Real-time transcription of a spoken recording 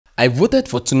I voted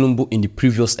for Tinubu in the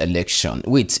previous election.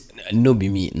 Wait, no be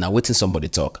me. Now waiting somebody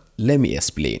talk. Let me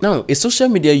explain. Now, a social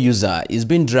media user is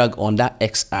being dragged on that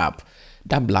X app,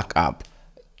 that black app,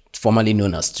 formerly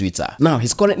known as Twitter. Now,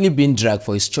 he's currently being dragged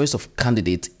for his choice of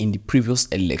candidate in the previous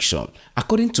election.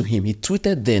 According to him, he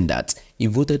tweeted then that he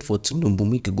voted for Tinubu,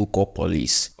 make a go call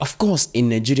police. Of course, in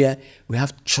Nigeria, we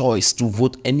have choice to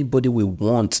vote anybody we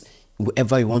want.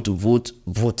 Whoever you want to vote,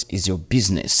 vote is your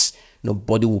business.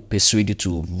 Nobody will persuade you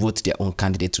to vote their own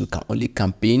candidate. You can only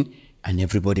campaign and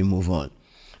everybody move on.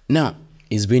 Now,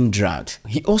 he's being dragged.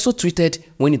 He also tweeted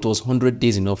when it was 100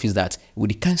 days in office that with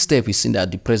the kind of step he's seen that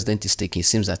the president is taking, it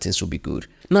seems that things will be good.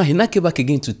 Now, he now came back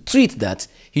again to tweet that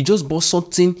he just bought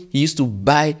something he used to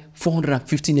buy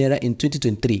 450 naira in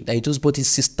 2023. That he just bought it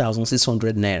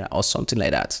 6,600 naira or something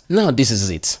like that. Now, this is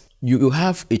it. You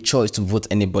have a choice to vote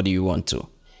anybody you want to.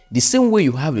 The same way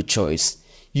you have a choice,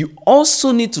 you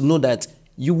also need to know that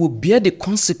you will bear the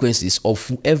consequences of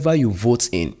whoever you vote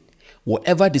in.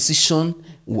 Whatever decision,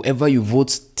 whoever you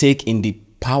vote take in the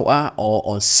power or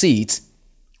on seat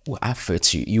will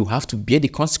affect you. You have to bear the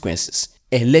consequences.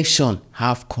 Election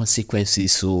have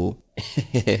consequences, so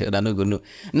I'm not gonna know.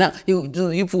 Now,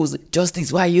 you pose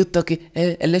justice. Why are you talking?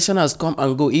 Election has come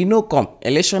and go. You know, come.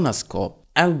 Election has come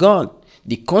and gone.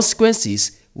 The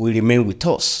consequences will remain with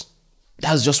us.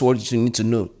 That's just what you need to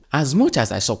know. As much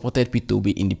as I supported Peter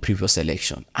Obi in the previous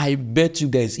election, I bet you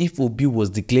guys if Obi was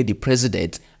declared the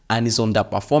president and is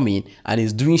underperforming and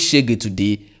is doing shege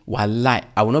today, wallahi,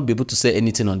 I will not be able to say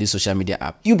anything on this social media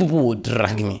app. You people will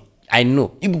drag me. I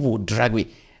know. You people will drag me.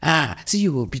 See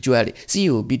you will be jewelry. See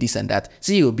you will be this and that.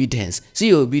 See you will be dance. See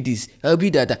you will be this. I'll be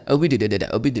that. I'll be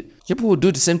that. I'll be that. People will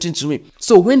do the same thing to me.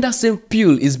 So when that same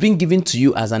pill is being given to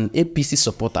you as an APC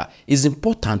supporter, it's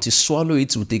important to swallow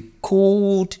it with a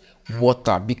cold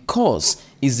water because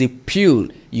it's a pill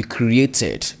you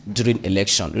created during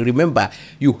election. Remember,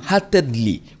 you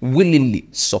heartedly, willingly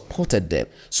supported them.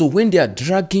 So when they are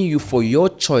dragging you for your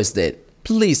choice there,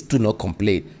 please do not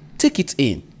complain. Take it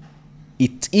in.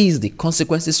 It is the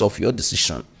consequences of your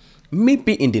decision.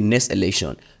 Maybe in the next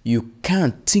election, you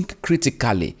can think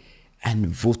critically and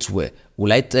vote well.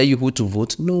 Will I tell you who to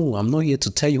vote? No, I'm not here to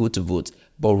tell you who to vote.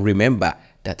 But remember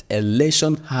that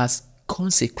election has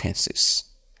consequences.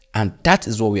 And that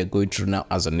is what we are going through now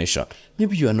as a nation.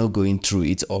 Maybe you are not going through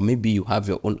it, or maybe you have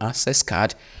your own access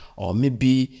card, or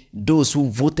maybe those who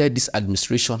voted this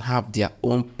administration have their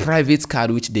own private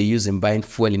card which they use in buying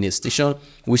fuel in a station,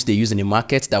 which they use in a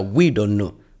market that we don't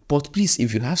know. But please,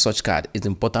 if you have such card, it's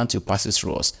important to pass it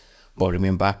through us. But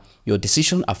remember, your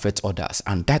decision affects others,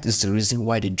 and that is the reason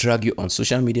why they drag you on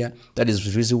social media. That is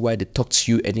the reason why they talk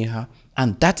to you anyhow,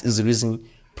 and that is the reason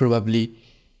probably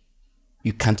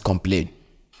you can't complain.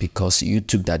 Because you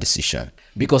took that decision.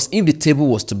 Because if the table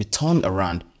was to be turned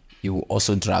around, you will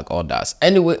also drag others.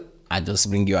 Anyway, I just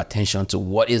bring your attention to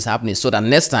what is happening so that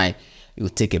next time you will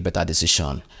take a better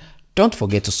decision. Don't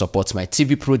forget to support my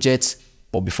TV projects.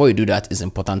 But before you do that, it's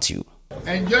important to you.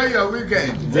 Enjoy your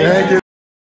weekend. Thank you.